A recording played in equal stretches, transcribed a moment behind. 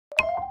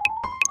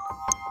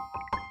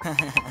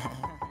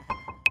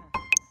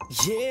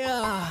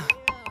Yeah.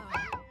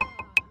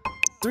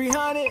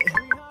 300.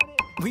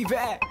 We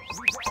back.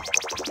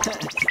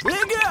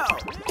 Let go.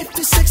 If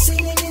you're sexy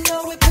and you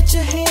know it, put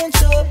your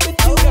hands up.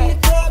 If you in the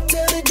club,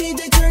 tell the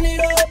DJ turn it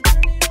up.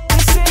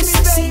 If you're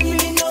sexy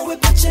and you know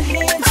it, put your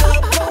hands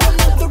up. Go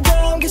another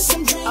round, get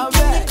some drink in your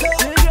cup.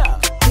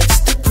 It's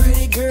the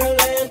pretty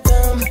girl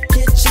anthem.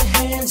 Get your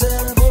hands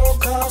up. Roll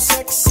call,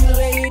 sexy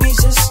ladies,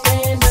 just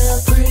stand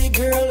up. Pretty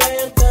girl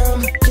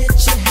anthem.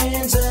 Get your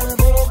hands up.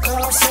 Roll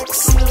call,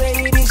 sexy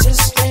ladies,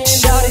 just stand up.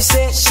 Shawty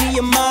said she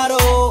a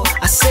model.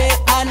 I said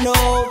I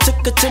know.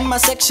 Took her to my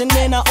section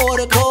and I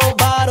ordered cold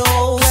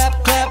bottles.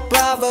 Clap, clap,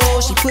 bravo.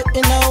 She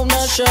putting on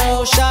a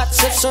show.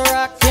 Shots of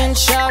Ciroc and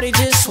Shawty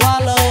just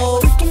swallow.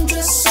 Freaking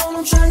dress on,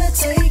 I'm tryna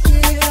take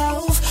it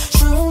off.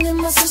 Strong in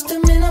my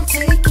system and I'm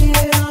taking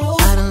it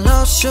off. I done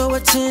lost your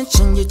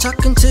attention. You're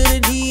talking to the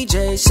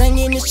DJ,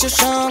 saying it's your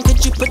song.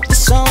 Could you put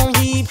this on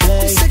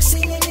replay? You're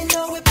sexy and you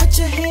know it, put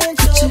your hands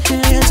up. Put your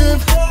hands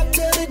up.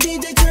 Tell the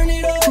DJ turn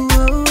it up.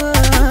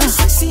 You're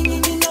sexy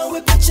and you know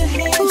it, put your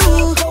hands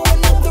up. Go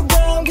another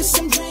round, get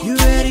some drink. You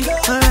ready?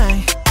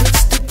 Alright.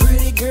 It's the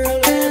pretty girl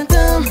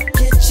anthem.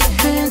 Get your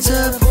hands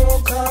up.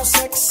 Roll call,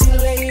 sexy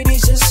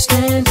ladies, just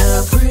stand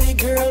up. Pretty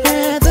girl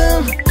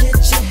anthem.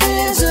 Get your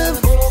hands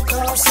up. Roll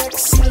call,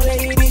 sexy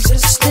ladies,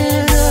 just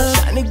stand up.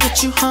 Trying to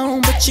get you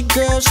home, but your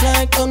girl's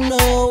like, oh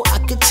no. I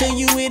could tell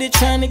you with it,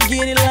 trying to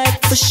get it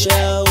like for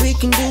sure. We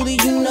can do the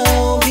you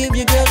know, give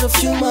your girls a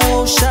few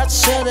more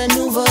shots of that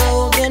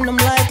nouveau. Then I'm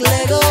like,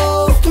 Lego.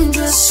 Freaking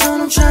dress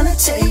on, I'm tryna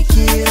take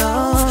it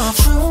off.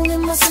 Strong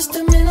in my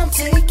system and I'm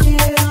taking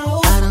it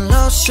off. I done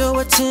lost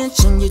your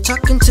attention. You're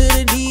talking to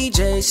the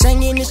DJ,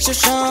 saying it's your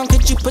song.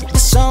 Could you put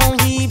this on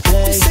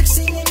replay? You're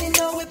sexy and you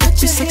know it,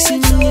 put your sexy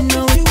hands and you up.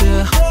 know If it, you girl.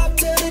 in the club,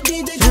 tell the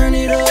DJ Turn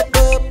it up,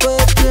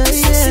 yeah, You're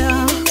sexy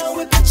yeah. and you know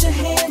it, put your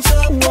hands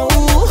up. Go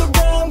another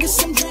round, get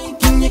some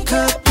drink In your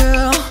cup,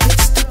 girl.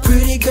 It's the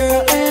pretty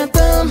girl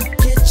anthem.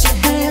 Get your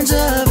Hands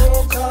up.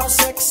 Roll call,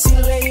 sexy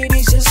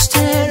ladies, just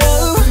stand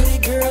up. Pretty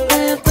girl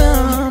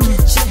Anthem.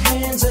 Get your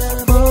hands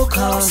up. Roll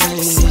call,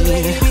 Sexy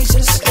ladies,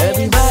 just stand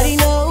everybody up.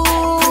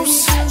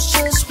 knows Girls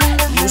just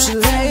wanna you have should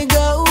let it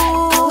go.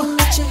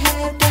 let your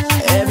head down.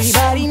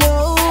 Everybody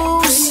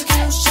knows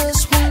Girls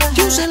just wanna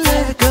you should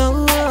let it go.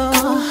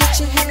 let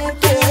your head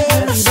down.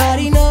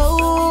 Everybody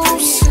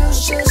knows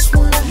Girls just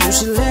wanna you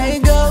should let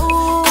it go.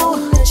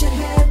 let your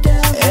head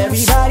down.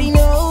 Everybody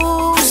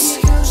knows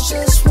Girls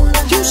just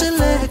wanna you should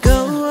let it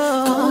go.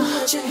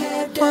 let your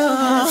head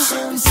down.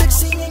 You're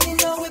sexy and you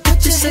know it,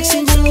 put your Sexy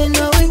hands and you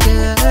know it,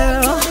 girl.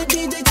 Tell the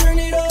DJ turn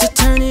it up. To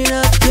turn it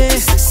up, yeah.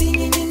 Sexy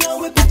and you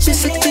know it, put your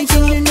Sexy hands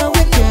and up. you know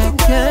it, girl.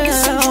 Get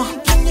some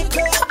drink in your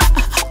cup.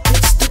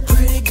 It's the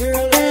pretty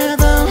girl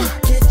Anthem.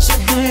 Get your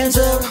hands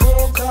up.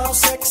 Roll call,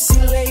 sexy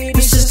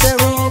ladies. This is that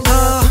roll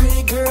call.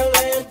 Pretty girl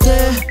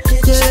anthem.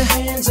 Get your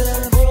hands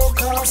up. Roll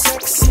call,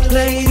 sexy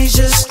Ladies,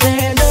 just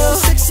stand up.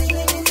 Sexy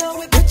and you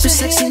know it, put your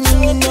Sexy hands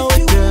and you up. know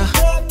it, girl.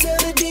 Tell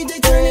the DJ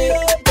turn it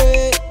up.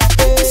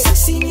 You're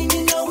sexy and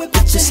you know it,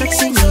 put your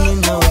Sexy hands and you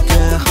know it,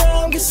 girl.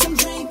 Get some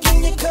drink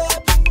in your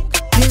cup.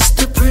 It's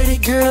the pretty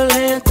girl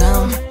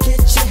anthem. Get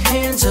your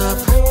hands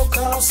up. Roll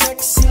call,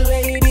 sexy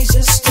ladies,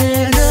 just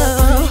stand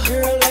up.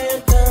 Pretty girl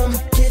anthem.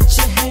 Get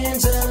your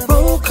hands up.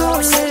 Roll call,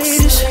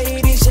 ladies.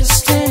 Ladies, just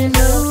stand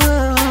up.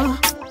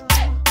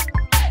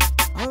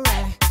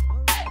 Alright.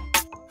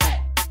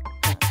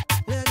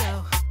 Let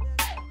go.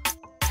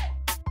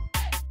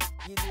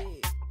 You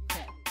did.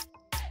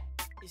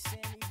 It's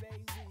Sammy,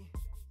 baby.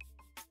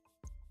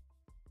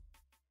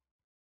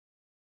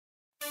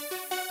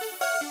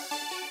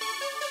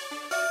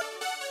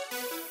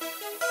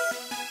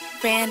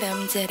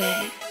 Random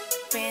today.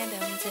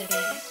 Random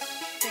today.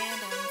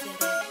 Random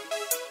today.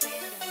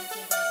 Random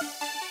today.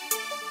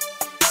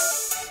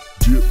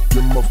 Dipped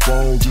in my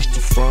phone just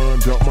to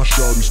find out my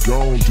shawty's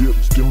gone.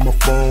 Dipped in my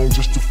phone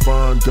just to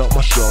find out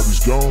my shawty's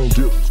gone.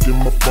 Dipped in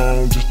my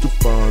phone just to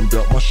find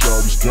out my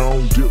shawty's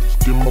gone.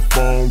 Dipped in my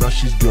phone, now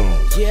she's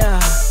gone. Yeah,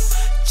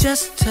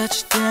 just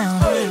touched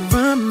down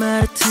from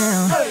out of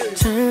town.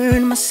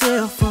 Turned my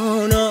cell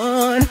phone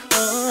on.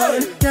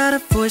 Got a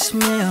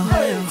voicemail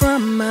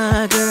from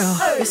my girl.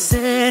 It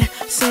said,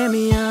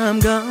 Sammy, I'm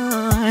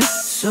gone.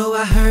 So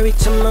I hurried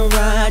to my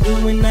ride,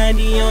 doing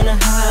 90 on the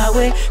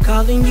highway.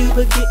 Calling you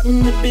but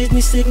getting the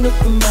business signal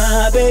from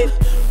my babe.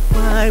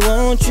 Why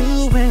won't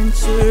you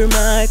answer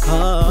my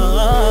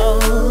call?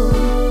 Girl,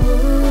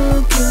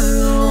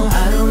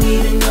 I don't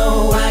even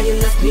know why you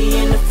left me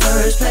in the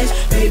first place.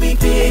 Baby,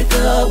 pick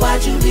up,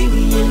 why'd you leave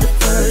me in the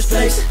first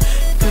place?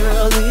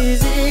 Girl,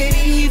 is it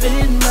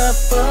even my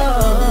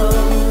fault?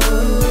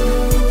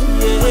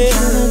 Yeah. I'm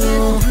tryna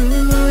get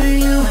through to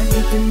you. I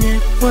need the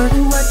network.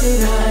 What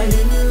did I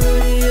do to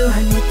you? I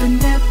need the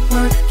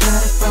network.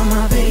 Got it from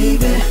my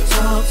baby.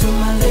 Talk to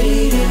my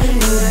lady,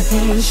 but I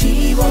think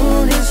she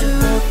won't answer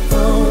her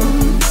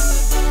phone.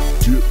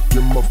 Dipped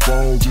in my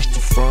phone just to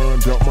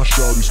find out my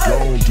shawty's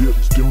gone.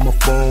 Dipped in my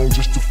phone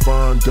just to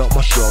find out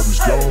my shawty's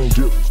gone.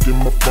 Dipped in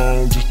my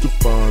phone just to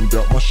find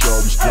out my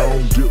shawty's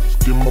gone.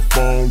 Dipped in my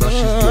phone, now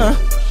she's gone.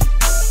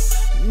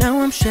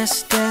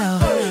 stressed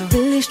out,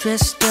 really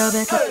stressed out.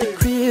 Back at the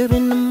crib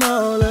and I'm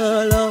all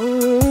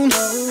alone.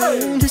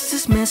 This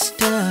is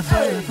messed up,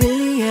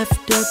 really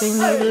effed up. Ain't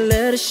leave a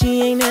letter,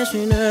 she ain't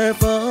answering her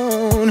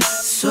phone.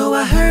 So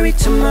I hurry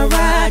to my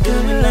ride,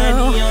 doing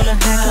 90 on the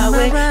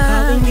highway,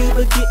 calling you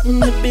but getting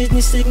the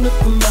business signal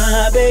from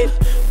my babe.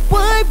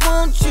 Why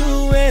won't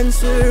you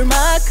answer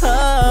my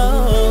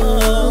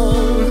call?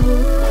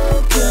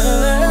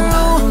 Girl,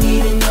 I don't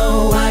even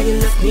know why you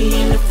left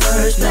me in the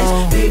first place.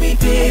 Baby,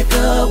 pick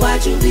up,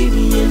 why'd you leave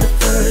me in the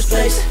first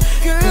place?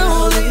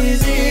 Girl,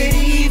 is it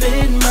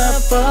even my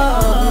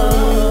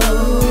fault?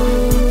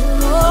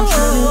 I'm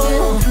trying to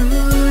get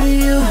through to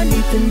you. I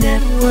need the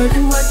network,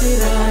 what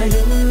did I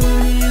do to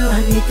you? I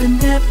need the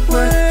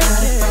network,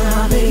 gotta find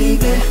my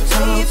baby.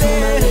 Talk to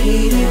my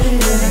lady,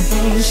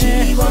 and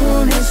she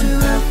won't answer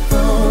her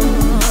phone.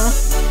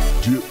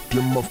 Dipped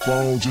in my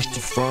phone just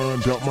to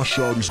find out my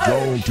shawty's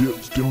gone.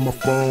 Dipped in my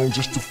phone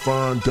just to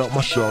find out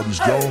my shawty's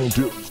gone.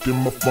 Dipped in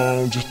my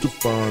phone just to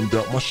find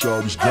out my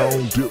shawty's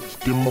gone.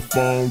 Dipped in my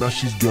phone, now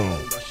she's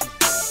gone.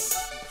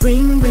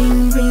 Ring,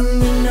 ring,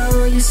 ring, you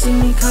know you see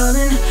me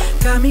calling.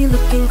 Got me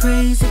looking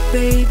crazy,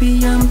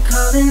 baby, I'm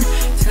calling.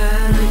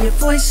 Tired of your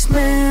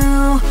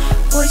voicemail,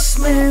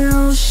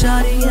 voicemail.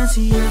 Shawty,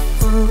 answer your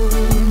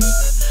phone.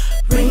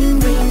 Ring,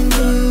 ring,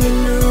 ring, you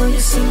know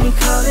you see me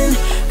calling.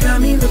 Got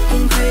me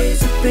looking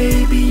crazy,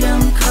 baby,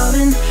 I'm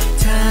calling.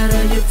 Tired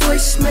of your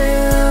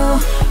voicemail,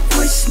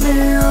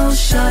 voicemail.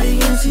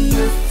 Shawty, answer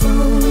your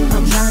phone.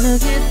 I'm trying to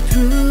get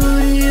through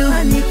to you.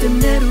 I need the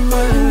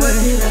network, what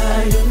did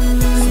I do?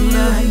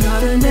 I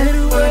got a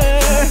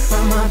network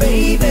from my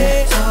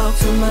baby. Talk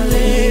to my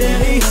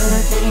lady, but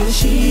I think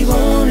she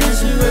won't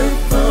answer her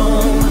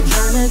phone. I'm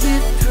trying to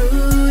get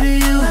through to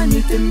you. I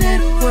need the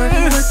network,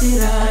 what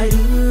did I do?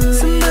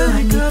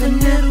 I need the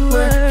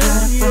network,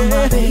 got it from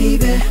my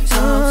baby.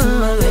 Talk to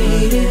my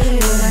lady,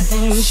 but I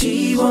think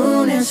she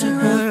won't answer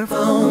her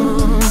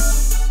phone.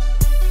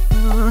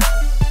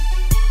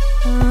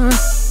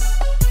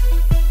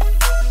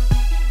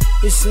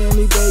 It's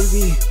Sammy,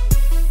 baby.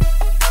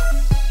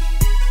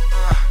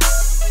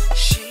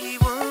 She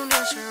won't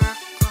answer her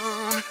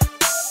phone.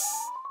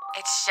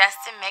 It's just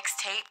a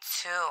mixtape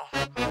too.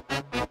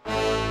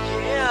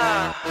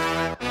 Yeah.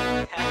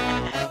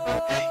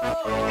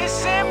 It's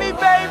Sammy,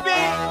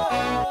 baby.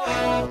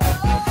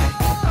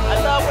 I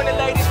love when the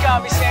ladies call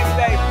me Sammy,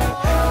 baby.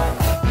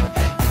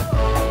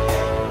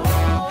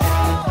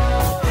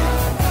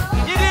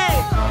 You dig?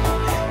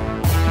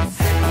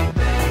 Sammy,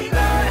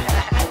 baby.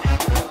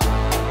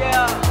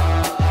 Yeah.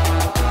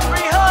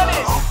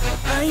 300s.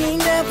 I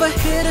ain't never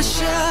hit a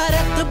shot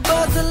at the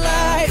buzzer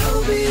like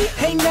Kobe.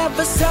 Ain't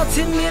never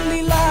salted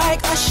nearly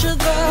like Usher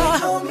the.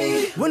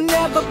 Will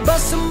never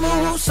bust a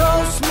move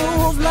so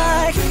smooth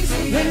like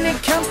Crazy. When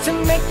it comes to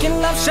making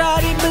love,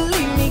 shawty,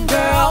 believe me,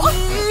 girl.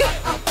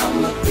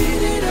 I'ma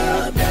beat it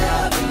up,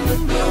 dive in the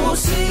blue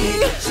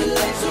sea. She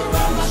legs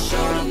around my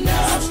shoulder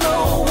now,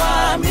 know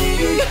why me.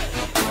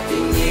 If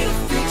you need a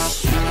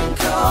fix, you can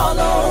call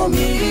on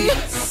me.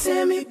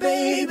 Sammy,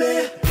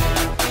 baby.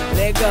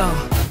 Let go.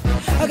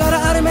 I got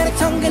an automatic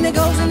tongue and it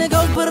goes,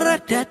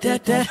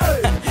 ba-da-da-da-da.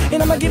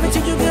 And I'ma give it to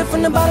you good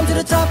from the bottom to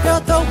the top, girl,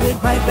 throw it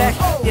right back.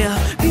 Yeah,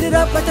 beat it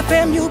up like the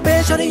fam you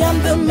been, shorty,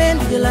 I'm the man,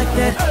 do you like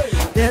that?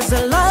 There's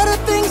a lot of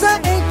things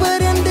I ain't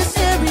put in this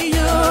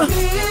area.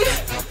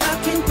 I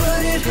can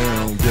put it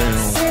Down, down,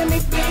 Sammy,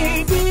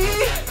 baby.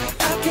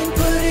 I can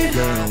put it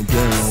down,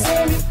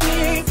 Sammy,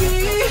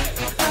 baby.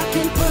 I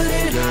can put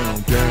it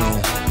down,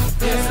 down.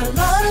 There's a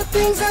lot of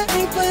things I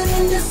ain't put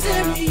in this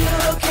area.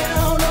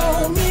 Count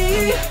on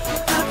me.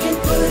 I can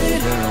put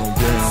it Down,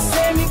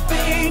 Sammy,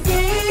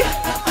 baby.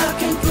 I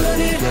can put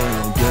it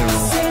down, down,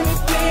 Sammy,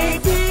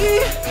 baby.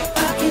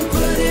 I can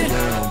put it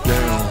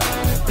down.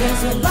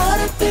 There's a lot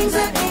of things I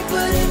ain't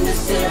put in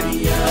this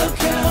area.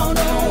 Count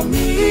on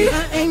me. I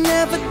ain't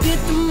never did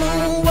the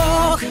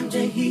moonwalk.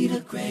 MJ, he the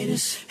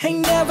greatest.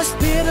 Ain't never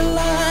spit a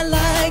line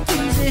like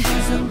Easy.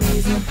 He's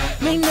amazing.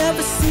 May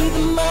never see the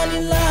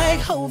money like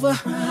Hova.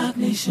 Rock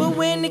Nation. But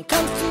when it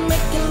comes to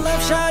making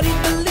love, shawty,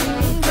 believe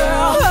me,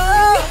 girl.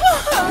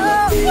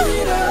 I'ma beat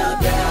it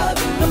up, yeah.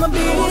 I'ma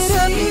beat it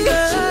up,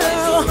 girl.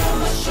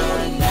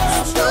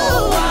 So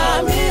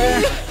I'm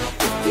here.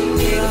 If you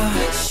need a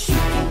fix, you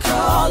can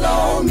call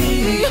on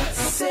me.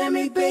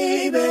 Sammy,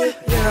 baby.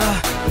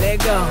 Yeah, let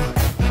go.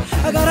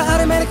 I got an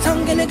automatic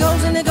tongue and it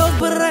goes,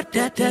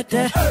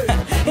 ba-da-da-da-da.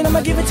 And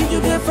I'ma give it to you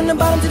good from the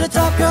bottom to the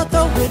top, girl,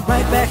 throw it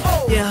right back.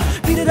 Yeah,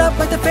 beat it up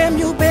like the fam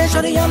you been,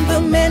 shorty, I'm the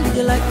man, do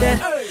you like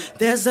that?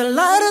 There's a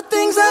lot of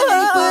things I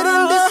ain't put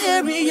in this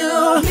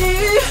area.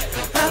 Me,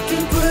 I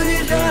can put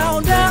it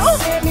down, down.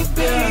 Sammy,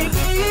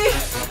 baby,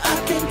 I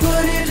can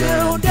put it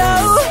down,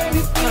 down.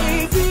 Sammy,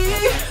 baby,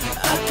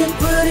 I can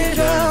put it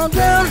down,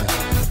 down.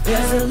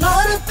 There's a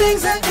lot of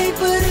things I ain't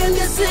put in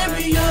this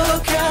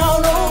area.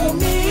 Count on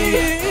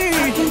me.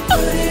 I can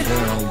put it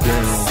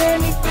Down,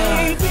 Sammy,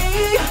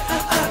 baby.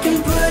 I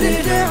can put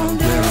it down,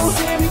 down.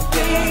 Sammy,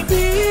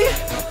 baby,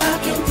 I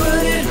can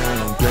put it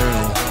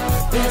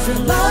down. There's a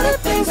lot of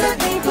things I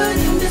ain't put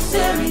in this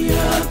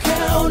area.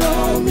 Count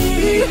on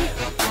me.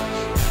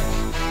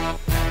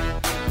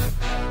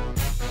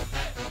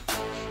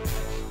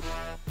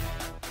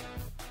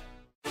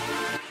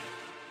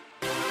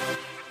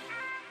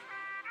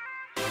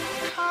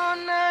 Call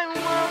 911.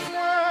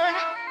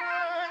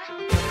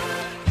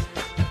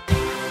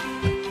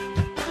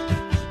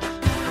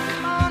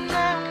 Call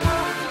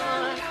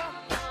 911.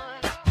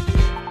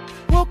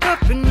 Woke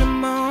up in the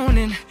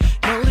morning,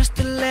 noticed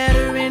the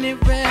letter and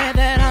it read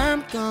that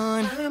I'm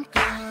gone.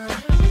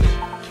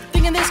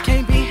 Thinking this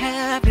can't be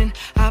happening,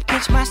 I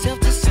pinch myself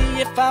to see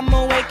if I'm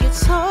awake.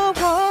 It's so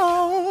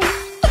wrong.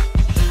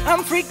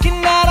 I'm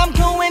freaking out, I'm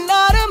going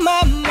out of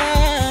my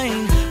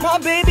mind. My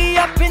baby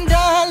up and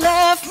done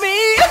left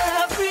me.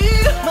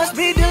 Must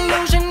be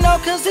delusional,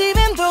 cause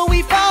even though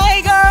we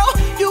fight, girl,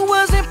 you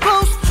wasn't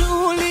supposed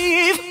to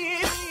leave.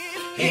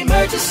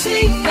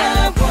 Emergency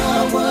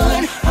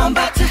 911, I'm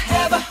about to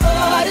have a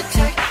heart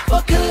attack.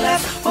 Or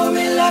collapse, or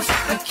relapse,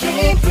 I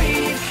can't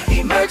breathe.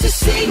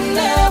 Emergency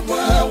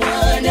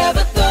 911,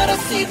 never thought I'd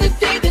see the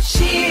day that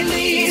she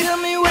leaves. Tell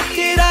me, what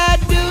did I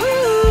do?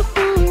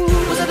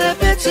 Was I that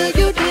bad to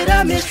you? Did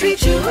I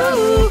mistreat you?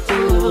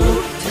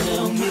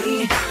 Tell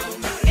me.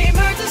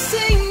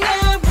 Emergency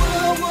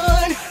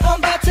 911, I'm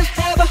about to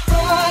have a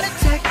heart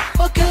attack.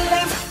 Or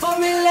collapse, or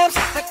relapse,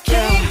 I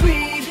can't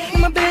breathe.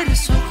 My bed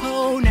is so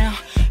cold now,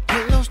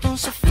 pillows don't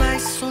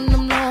suffice on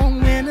them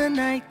long winter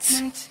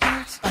nights.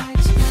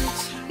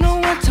 No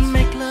one to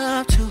make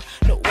love to,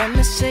 no one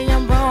to say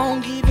I'm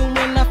wrong, even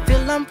when I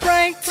feel I'm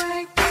right.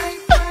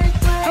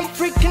 I'm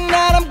freaking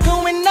out, I'm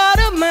going out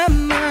of my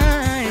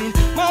mind.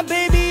 My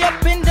baby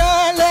up and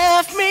done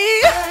left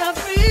me.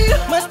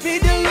 Must be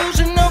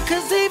delusional,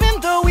 cause even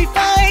though we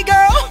fight,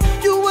 girl,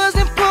 you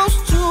wasn't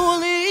supposed to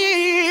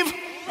leave.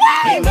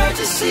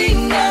 Emergency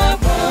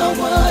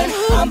 911,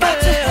 I'm about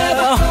to have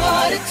a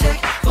heart attack.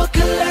 Or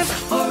collapse,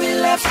 or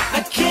relapse,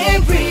 I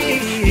can't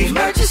breathe.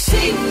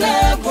 Emergency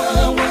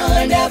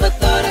 911, never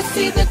thought I'd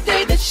see the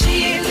day that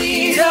she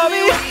leaves. Tell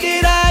me, what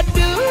did I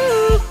do?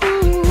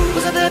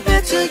 Was I that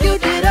bad to you?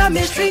 Did I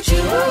mistreat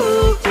you?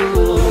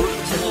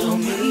 Tell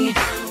me.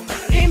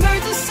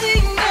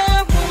 Emergency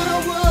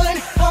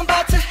 911, I'm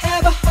about to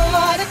have a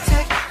heart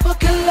attack. Or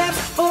collapse,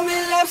 or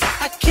relapse,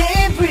 I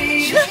can't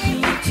breathe. Take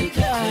me to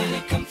the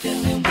clinic, I'm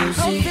feeling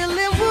woozy. I'm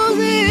feeling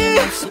woozy.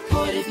 I'm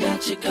supportive,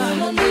 not you're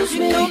gonna lose me.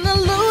 You're gonna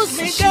lose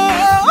me, girl.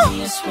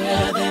 I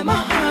swear that my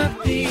heart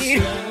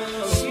beats.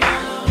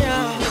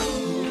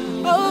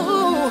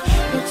 Oh,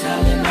 no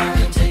Tylenol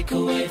can take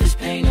away this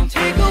pain. I'm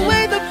take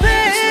away the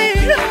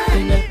pain.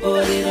 And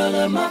avoided all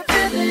of my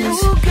feelings.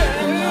 Oh, girl.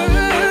 I'm all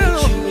in love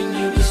with you and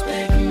you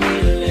expect me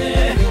to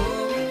live.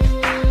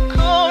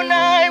 Call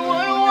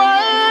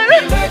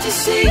 911.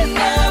 Emergency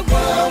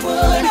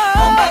 911.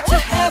 I'm about to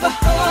have a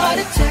heart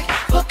attack.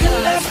 Or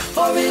collapse,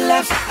 or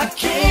relapse, I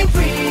can't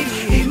breathe.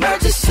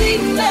 Emergency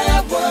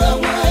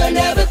 911,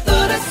 never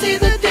thought I'd see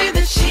the day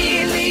that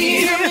she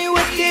leaves. Tell me,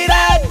 what did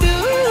I do?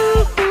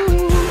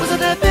 Was I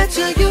that bad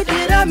to you?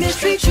 Did I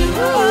mistreat you?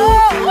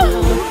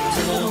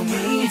 Tell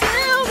me.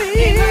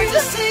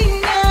 Emergency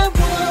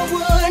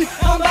 911,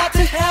 I'm about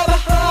to have a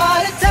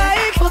heart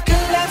attack. Or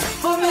collapse,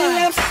 or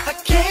relapse, I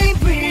can't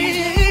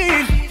breathe.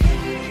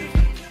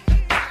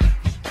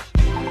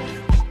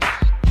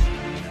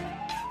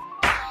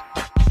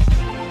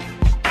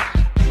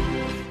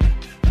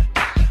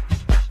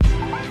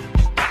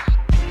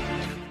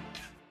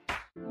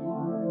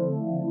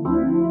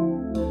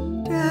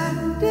 Da,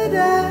 da,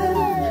 da.